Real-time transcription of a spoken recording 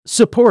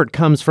Support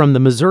comes from the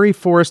Missouri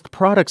Forest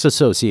Products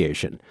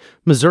Association.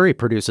 Missouri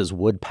produces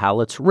wood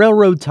pallets,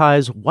 railroad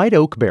ties, white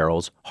oak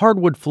barrels,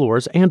 hardwood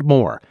floors, and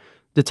more.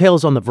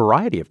 Details on the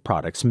variety of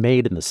products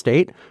made in the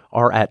state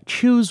are at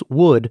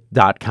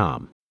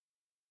choosewood.com.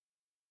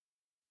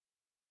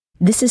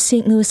 This is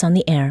St. Louis on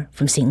the Air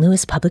from St.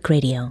 Louis Public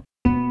Radio.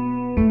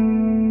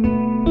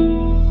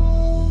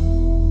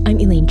 I'm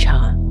Elaine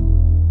Cha.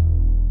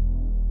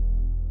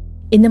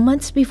 In the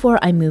months before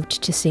I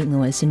moved to St.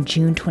 Louis in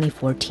June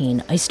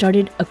 2014, I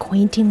started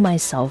acquainting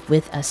myself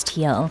with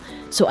STL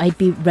so I'd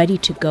be ready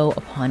to go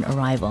upon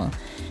arrival.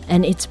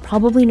 And it's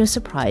probably no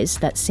surprise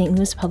that St.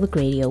 Louis Public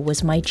Radio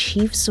was my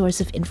chief source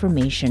of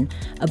information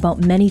about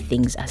many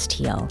things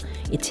STL,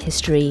 its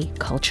history,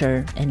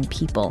 culture, and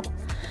people.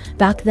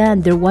 Back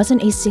then, there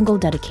wasn't a single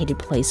dedicated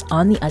place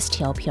on the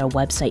STLPR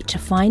website to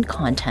find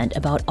content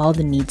about all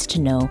the needs to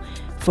know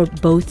for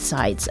both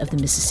sides of the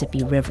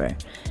Mississippi River.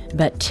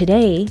 But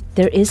today,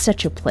 there is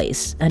such a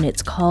place, and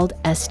it's called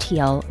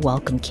STL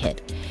Welcome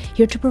Kit.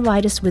 Here to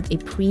provide us with a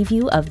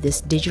preview of this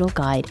digital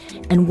guide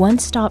and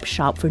one-stop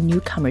shop for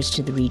newcomers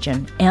to the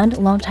region, and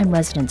longtime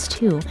residents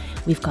too,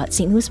 we've got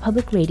St. Louis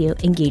Public Radio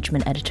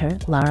Engagement Editor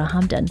Lara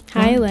Hamdan.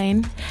 Hi,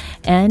 Elaine.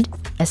 And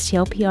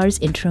STLPR's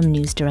Interim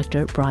News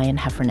Director Brian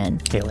Heffernan.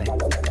 Hey, Elaine.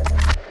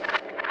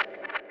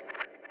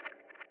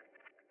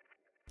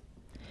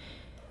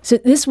 So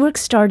this work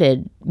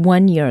started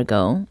 1 year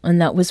ago,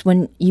 and that was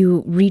when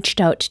you reached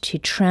out to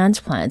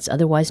transplants,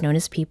 otherwise known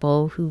as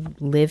people who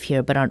live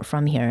here but aren't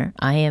from here.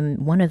 I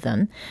am one of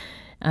them.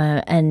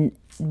 And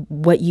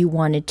what you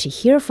wanted to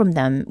hear from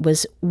them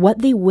was what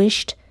they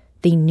wished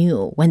they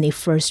knew when they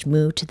first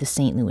moved to the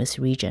St. Louis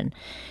region.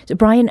 So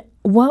Brian,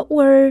 what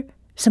were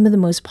some of the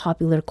most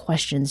popular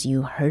questions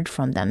you heard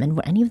from them, and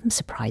were any of them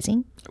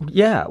surprising?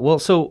 Yeah, well,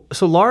 so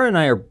Lara and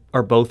I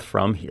are both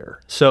from here.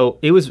 So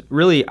it was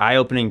really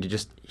eye-opening to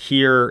just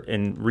hear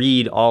and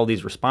read all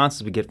these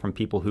responses we get from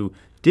people who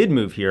did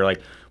move here. Like,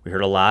 we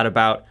heard a lot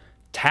about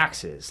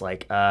taxes,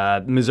 like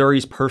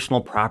Missouri's personal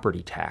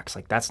property tax.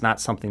 Like, that's not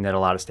something that a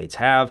lot of states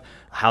have.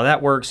 How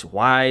that works,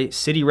 why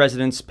city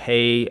residents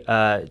pay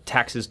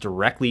taxes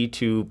directly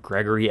to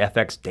Gregory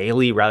FX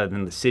Daily rather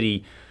than the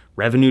city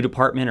revenue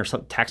department or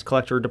some tax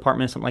collector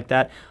department or something like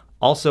that.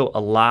 Also, a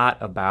lot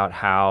about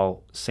how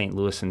St.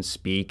 Louisans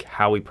speak,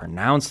 how we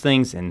pronounce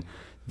things, and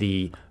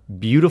the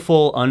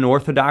beautiful,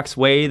 unorthodox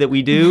way that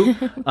we do.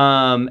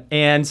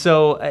 And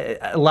so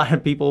a lot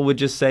of people would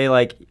just say,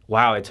 like,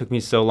 wow, it took me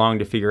so long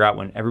to figure out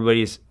when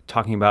everybody's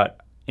talking about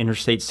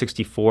Interstate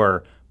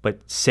 64, but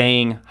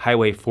saying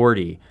Highway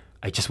 40.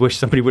 I just wish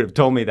somebody would have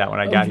told me that when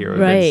I got here. It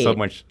would have been so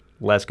much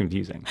less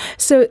confusing.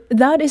 So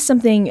that is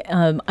something,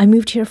 I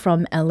moved here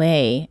from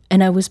LA,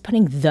 and I was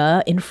putting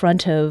the in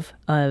front of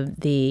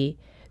the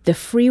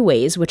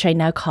freeways, which I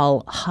now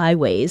call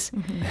highways.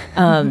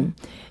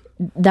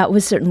 That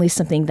was certainly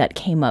something that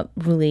came up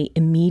really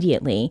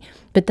immediately.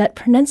 But that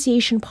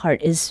pronunciation part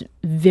is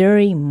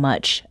very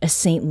much a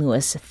St.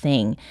 Louis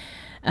thing.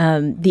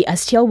 The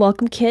STL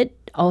Welcome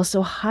Kit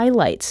also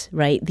highlights,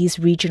 right, these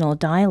regional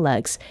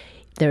dialects.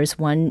 There's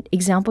one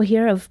example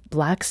here of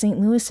Black St.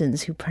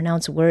 Louisans who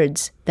pronounce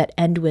words that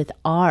end with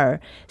R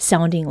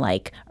sounding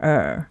like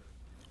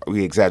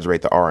We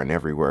exaggerate the R in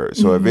every word.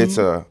 So if it's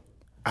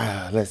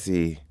let's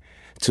see,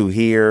 to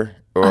hear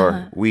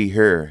or we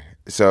hear.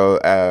 So,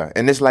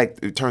 and it's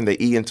like turn the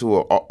E into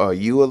a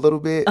U a little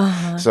bit.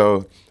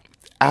 So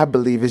I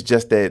believe it's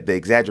just the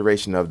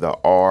exaggeration of the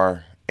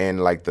R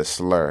and like the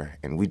slur.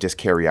 And we just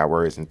carry our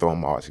words and throw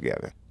them all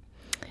together.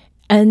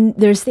 And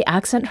there's the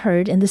accent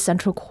heard in the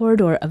central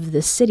corridor of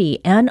the city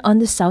and on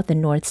the south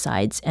and north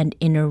sides and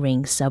inner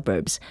ring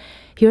suburbs.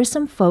 Here are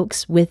some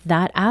folks with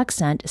that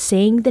accent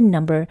saying the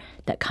number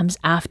that comes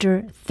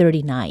after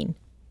 39.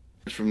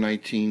 It's from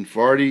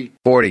 1940.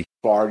 40.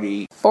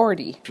 40.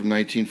 40. From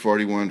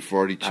 1941,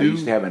 42. I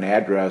used to have an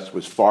address,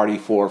 was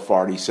 44,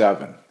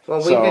 47. Well,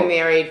 we've been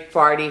married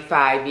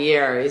 45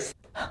 years.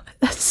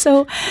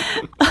 So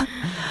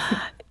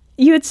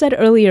you had said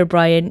earlier,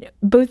 Brian,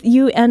 both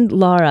you and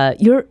Lara,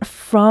 you're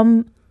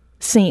from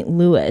St.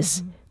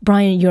 Louis.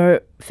 Brian,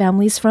 your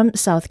family's from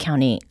South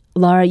County.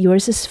 Lara,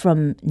 yours is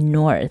from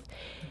North.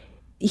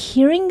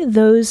 Hearing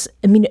those,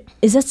 I mean,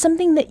 is that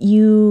something that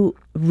you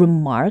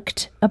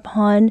remarked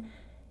upon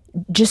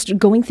just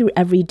going through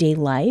everyday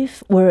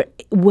life? Or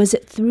was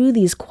it through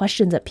these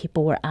questions that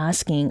people were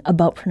asking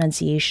about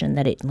pronunciation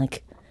that it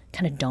like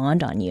kind of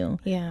dawned on you?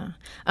 Yeah.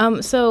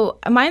 So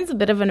mine's a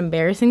bit of an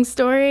embarrassing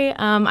story.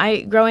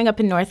 Growing up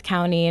in North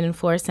County and in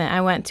Florissant,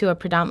 I went to a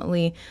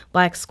predominantly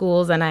Black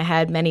schools and I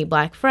had many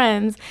Black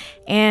friends.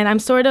 And I'm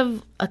sort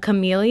of a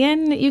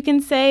chameleon, you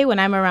can say, when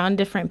I'm around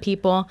different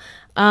people.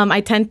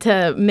 I tend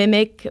to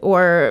mimic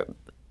or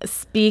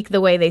speak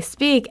the way they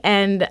speak.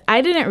 And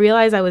I didn't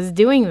realize I was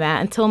doing that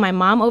until my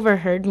mom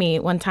overheard me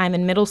one time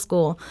in middle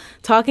school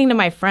talking to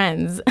my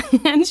friends.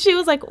 And she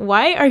was like,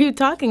 "Why are you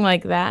talking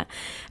like that?"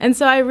 And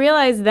so I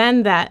realized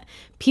then that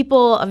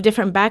people of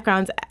different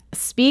backgrounds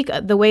speak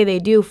the way they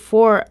do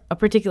for a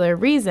particular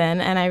reason.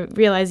 And I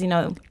realized,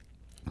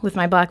 with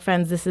my Black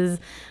friends, this is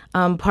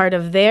part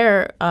of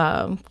their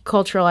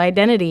cultural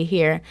identity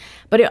here.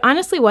 But it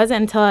honestly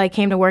wasn't until I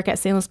came to work at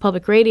St. Louis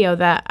Public Radio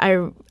that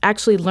I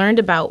actually learned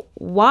about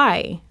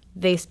why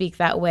they speak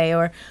that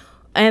way,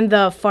 and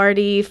the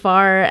farty,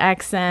 far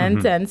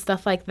accent and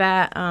stuff like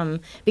that,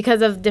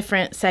 because of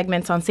different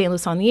segments on St.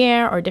 Louis on the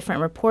Air or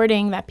different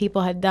reporting that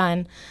people had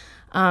done.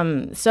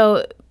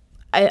 So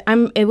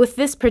I'm with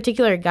this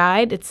particular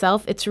guide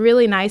itself, it's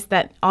really nice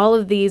that all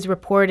of these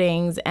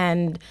reportings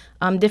and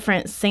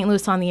different St.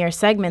 Louis on the Air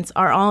segments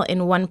are all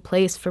in one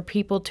place for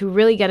people to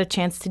really get a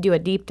chance to do a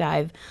deep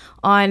dive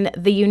on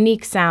the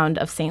unique sound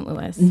of St.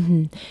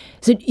 Louis.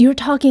 So you're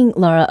talking,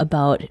 Lara,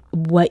 about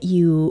what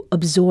you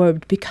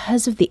absorbed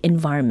because of the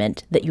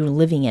environment that you're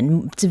living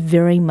in. It's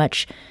very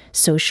much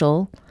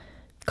social,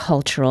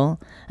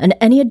 cultural, and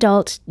any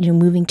adult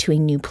moving to a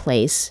new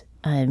place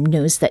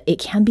knows that it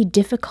can be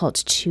difficult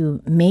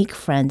to make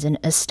friends and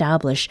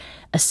establish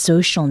a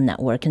social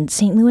network. And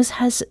St. Louis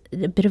has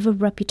a bit of a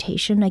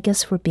reputation, I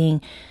guess, for being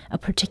a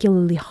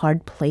particularly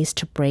hard place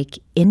to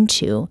break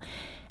into.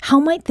 How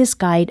might this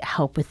guide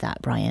help with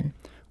that, Brian?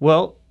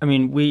 Well, I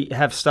mean, we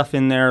have stuff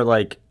in there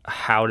like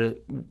how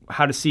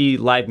to see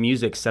live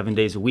music 7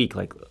 days a week,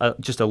 like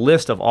just a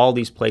list of all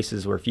these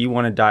places where if you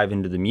want to dive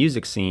into the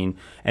music scene,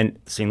 and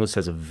St. Louis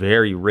has a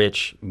very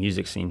rich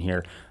music scene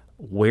here,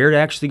 where to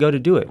actually go to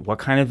do it, what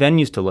kind of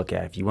venues to look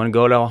at. If you want to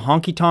go to a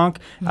honky tonk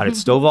out at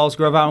Stovall's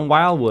Grove out in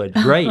Wildwood,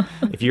 great.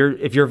 If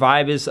your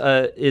vibe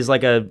is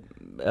like a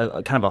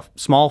kind of a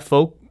small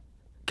folk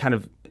kind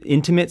of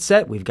intimate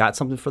set, we've got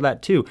something for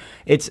that too.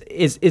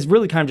 It's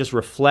really kind of just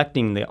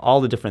reflecting all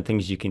the different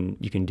things you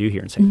can do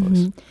here in St.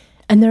 Louis.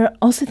 And there are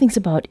also things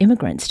about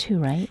immigrants too,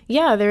 right?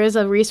 Yeah, there is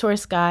a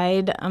resource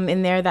guide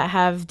in there that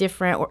have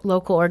different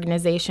local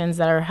organizations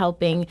that are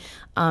helping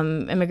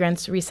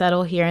immigrants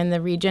resettle here in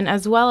the region,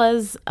 as well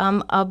as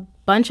a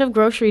bunch of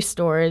grocery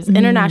stores,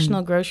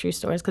 international grocery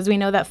stores, because we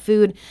know that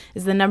food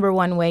is the number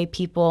one way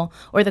people,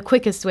 or the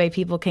quickest way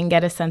people can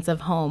get a sense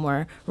of home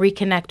or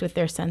reconnect with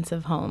their sense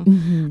of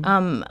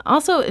home.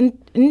 Also,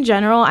 in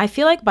general, I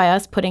feel like by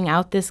us putting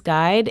out this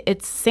guide,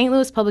 it's St.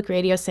 Louis Public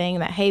Radio saying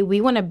that, hey,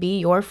 we want to be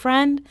your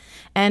friend,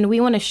 and we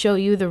want to show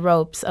you the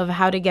ropes of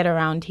how to get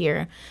around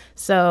here.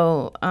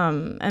 So,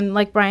 and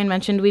like Brian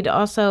mentioned, we'd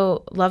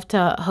also love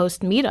to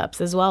host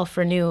meetups as well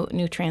for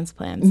new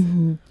transplants.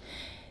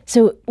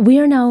 So we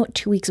are now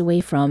 2 weeks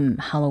away from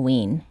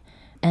Halloween,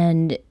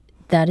 and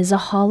that is a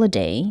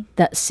holiday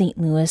that St.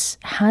 Louis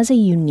has a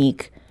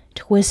unique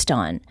twist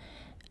on.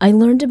 I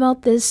learned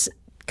about this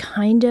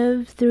kind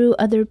of through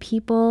other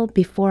people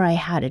before I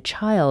had a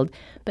child,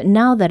 but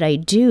now that I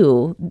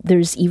do,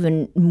 there's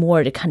even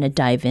more to kind of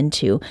dive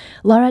into.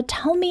 Lara,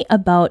 tell me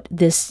about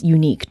this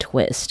unique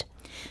twist.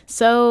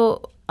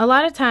 So a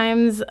lot of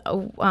times,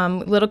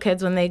 little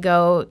kids, when they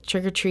go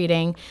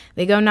trick-or-treating,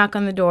 they go knock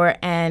on the door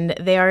and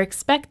they are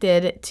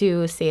expected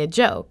to say a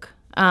joke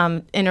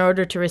in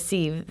order to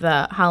receive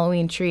the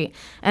Halloween treat.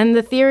 And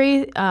the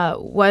theory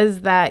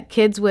was that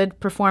kids would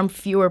perform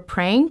fewer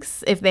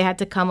pranks if they had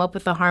to come up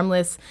with a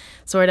harmless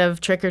sort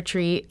of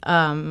trick-or-treat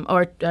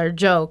or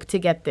joke to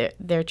get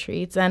their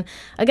treats. And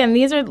again,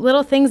 these are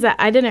little things that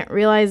I didn't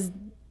realize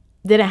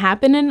didn't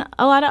happen in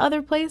a lot of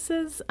other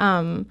places.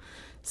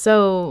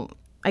 So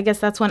I guess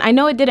that's one. I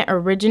know it didn't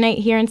originate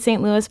here in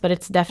St. Louis, but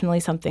it's definitely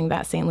something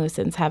that St.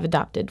 Louisans have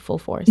adopted full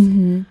force.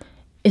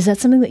 Is that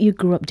something that you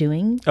grew up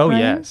doing? Oh,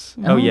 Brian? yes.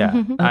 Oh,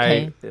 yeah.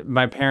 Okay.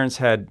 My parents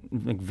had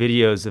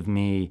videos of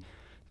me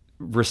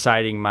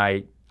reciting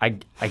I'm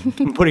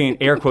putting in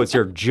air quotes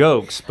here,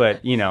 jokes,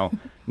 but,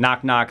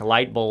 knock, knock,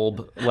 light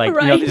bulb. Like,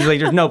 right.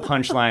 There's no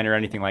punchline or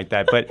anything like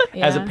that. But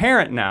as a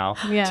parent now,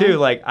 too,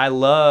 like, I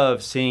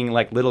love seeing,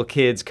 like, little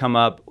kids come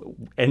up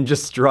and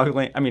just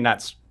struggling. I mean, not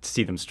to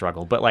see them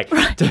struggle, but like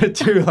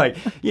to like,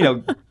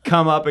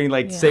 come up and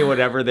like say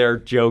whatever their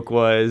joke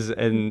was,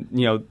 and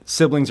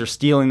siblings are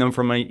stealing them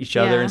from each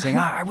other and saying,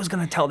 I was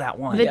gonna tell that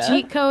one. The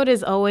cheat code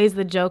is always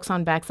the jokes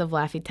on backs of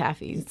Laffy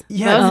Taffies.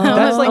 Yeah,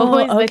 that's like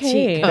always the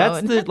cheat code.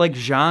 That's the like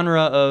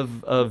genre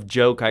of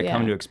joke I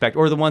come to expect,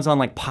 or the ones on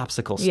like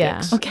popsicle sticks.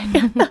 Yeah. Okay,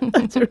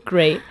 those are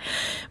great.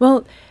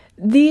 Well,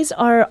 these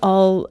are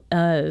all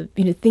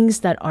things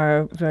that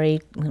are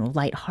very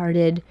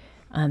lighthearted,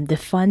 the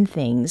fun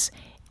things.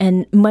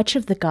 And much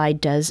of the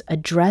guide does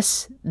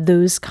address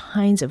those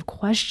kinds of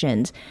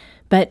questions.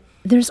 But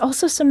there's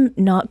also some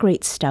not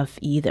great stuff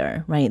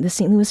either, right? The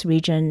St. Louis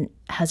region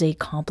has a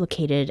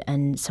complicated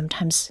and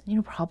sometimes,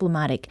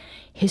 problematic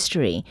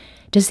history.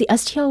 Does the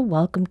STL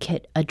Welcome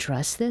Kit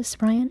address this,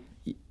 Brian?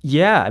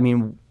 Yeah. I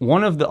mean,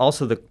 one of the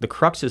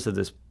cruxes of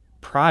this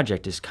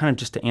project is kind of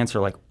just to answer,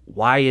 like,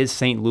 why is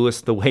St.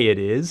 Louis the way it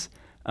is?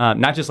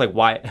 Not just like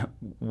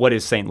what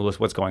is St. Louis,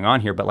 what's going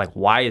on here, but like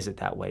why is it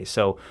that way?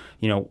 So,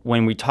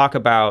 when we talk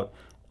about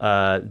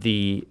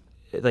the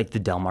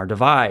Del Mar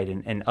Divide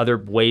and other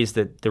ways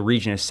that the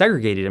region is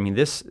segregated, I mean,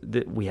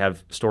 we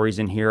have stories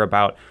in here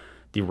about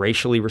the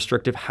racially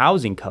restrictive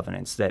housing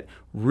covenants that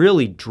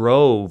really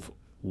drove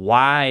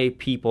why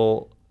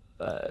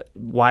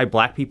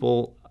Black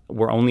people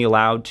we're only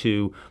allowed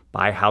to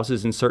buy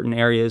houses in certain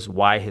areas,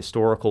 why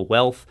historical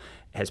wealth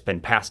has been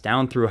passed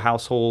down through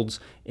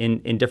households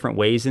in different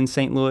ways in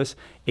St. Louis.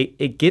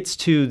 It gets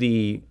to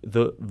the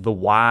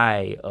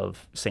why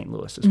of St.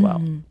 Louis as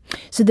well.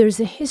 So there's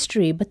a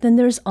history, but then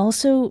there's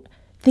also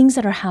things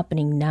that are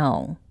happening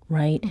now,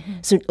 right?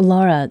 So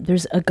Lara,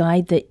 there's a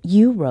guide that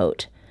you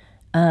wrote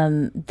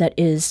that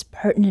is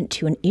pertinent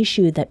to an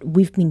issue that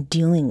we've been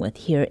dealing with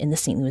here in the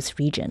St. Louis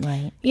region,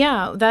 right?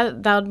 Yeah,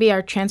 that would be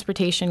our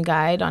transportation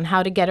guide on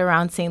how to get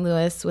around St.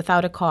 Louis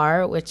without a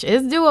car, which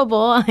is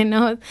doable. I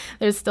know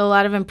there's still a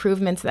lot of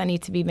improvements that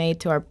need to be made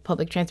to our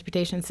public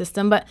transportation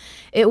system, but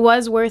it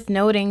was worth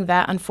noting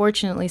that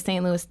unfortunately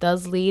St. Louis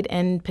does lead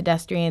in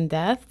pedestrian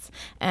deaths,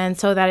 and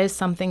so that is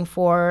something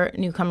for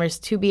newcomers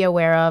to be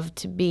aware of,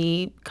 to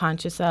be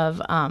conscious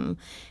of.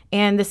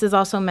 And this is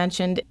also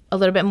mentioned a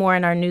little bit more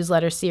in our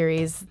newsletter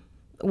series,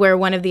 where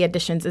one of the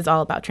editions is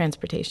all about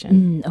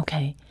transportation.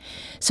 Okay.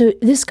 So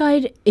this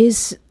guide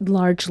is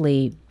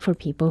largely for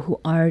people who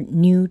are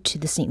new to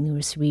the St.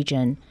 Louis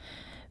region.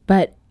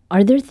 But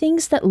are there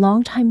things that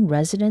longtime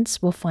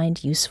residents will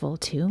find useful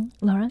too,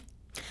 Lara?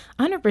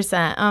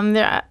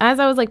 100%. As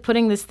I was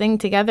putting this thing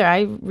together,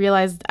 I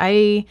realized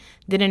I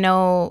didn't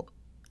know.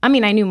 I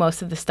mean, I knew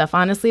most of the stuff,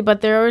 honestly, but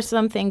there were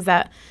some things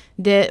that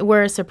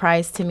were a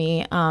surprise to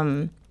me.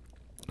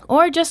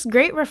 Or just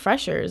great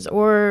refreshers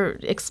or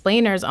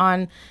explainers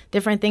on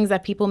different things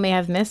that people may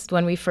have missed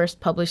when we first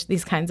published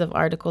these kinds of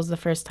articles the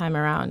first time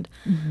around.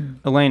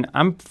 Elaine,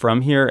 I'm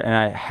from here, and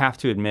I have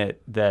to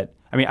admit that,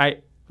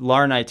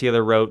 Lara and I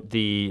together wrote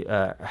the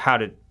How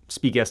to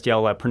Speak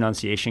STL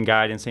pronunciation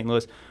guide in St.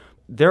 Louis.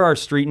 There are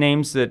street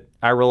names that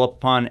I roll up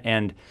upon,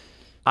 and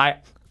I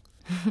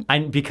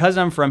because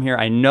I'm from here,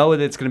 I know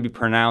that it's going to be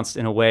pronounced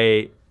in a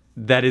way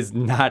that is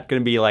not going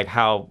to be like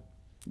how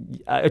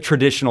a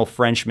traditional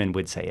Frenchman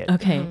would say it.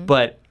 Okay.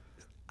 But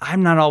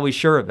I'm not always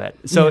sure of it.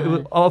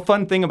 So a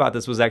fun thing about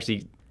this was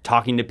actually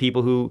talking to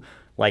people who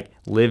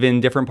live in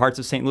different parts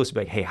of St. Louis.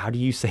 Be like, hey, how do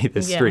you say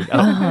this street?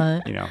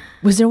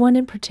 Was there one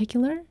in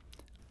particular?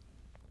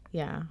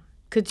 Yeah.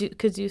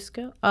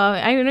 Kosciuszko?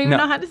 I don't even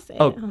know how to say it.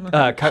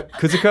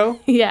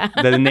 Kosciuszko? Yeah.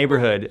 The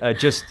neighborhood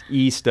just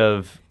east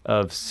of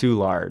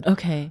Soulard.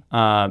 Okay.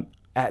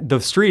 The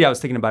street I was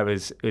thinking about I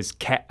think it's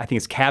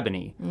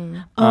Cabany.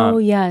 Oh,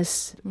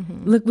 yes.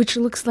 Which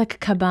looks like a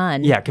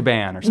caban. Yeah,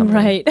 caban or something.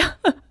 Right.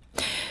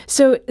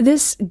 So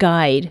this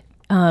guide,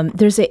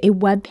 there's a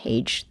web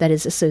page that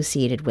is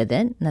associated with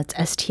it. And that's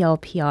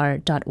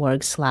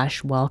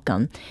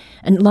stlpr.org/welcome.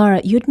 And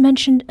Lara, you had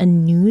mentioned a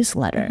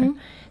newsletter.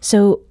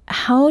 So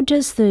how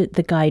does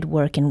the guide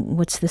work, and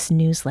what's this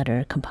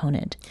newsletter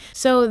component?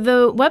 So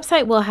the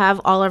website will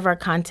have all of our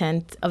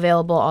content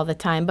available all the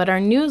time, but our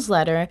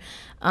newsletter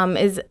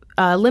is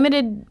a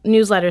limited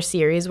newsletter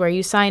series where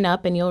you sign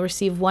up and you'll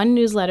receive one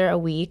newsletter a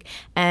week,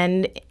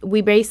 and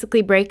we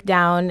basically break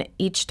down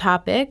each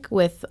topic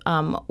with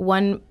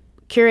one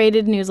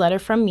curated newsletter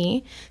from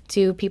me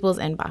to people's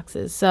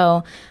inboxes.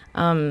 So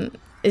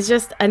it's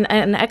just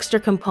an extra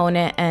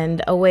component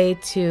and a way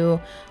to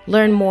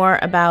learn more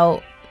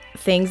about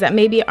things that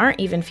maybe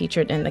aren't even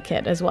featured in the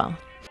kit as well.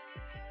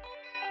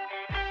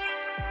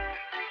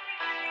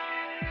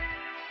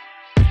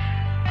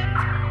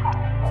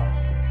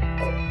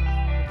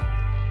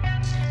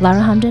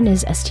 Lara Hamdan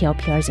is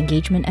STLPR's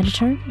engagement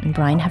editor, and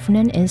Brian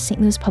Heffernan is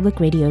St. Louis Public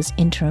Radio's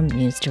interim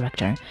news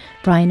director.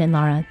 Brian and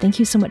Lara, thank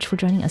you so much for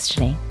joining us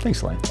today.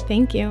 Thanks, Elaine.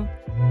 Thank you.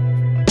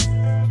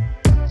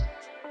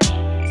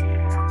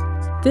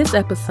 This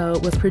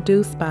episode was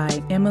produced by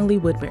Emily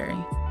Woodbury.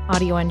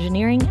 Audio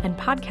engineering and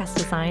podcast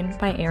design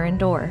by Aaron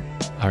Dorr.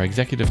 Our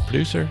executive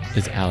producer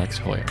is Alex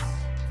Hoyer.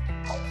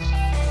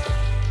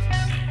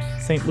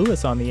 St.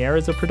 Louis on the Air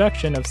is a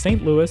production of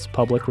St. Louis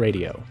Public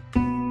Radio.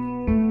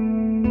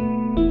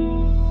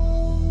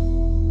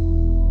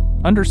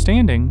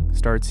 Understanding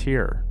starts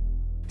here.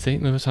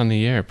 St. Louis on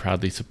the Air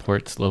proudly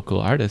supports local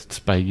artists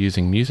by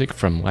using music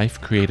from Life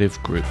Creative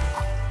Group.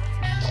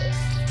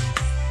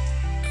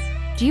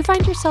 Do you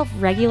find yourself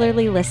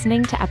regularly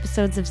listening to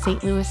episodes of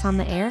St. Louis on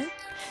the Air?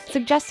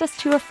 Suggest us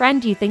to a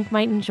friend you think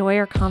might enjoy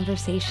our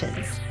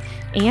conversations.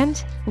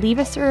 And leave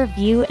us a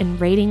review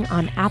and rating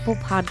on Apple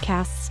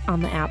Podcasts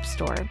on the App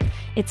Store.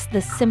 It's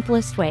the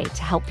simplest way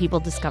to help people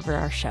discover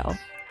our show.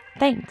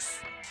 Thanks.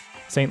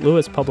 St.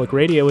 Louis Public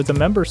Radio is a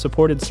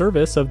member-supported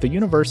service of the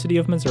University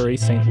of Missouri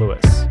St.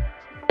 Louis.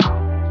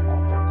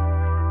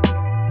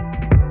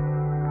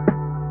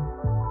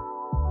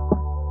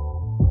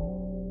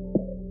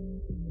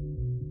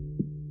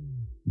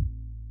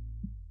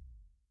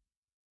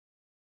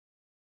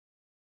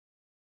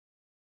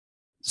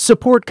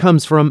 Support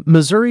comes from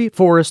Missouri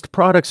Forest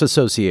Products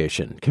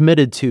Association,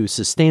 committed to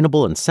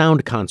sustainable and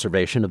sound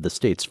conservation of the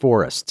state's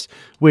forests,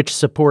 which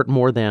support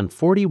more than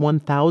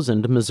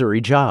 41,000 Missouri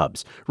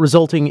jobs,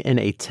 resulting in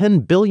a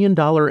 $10 billion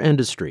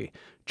industry.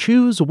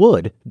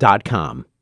 ChooseWood.com.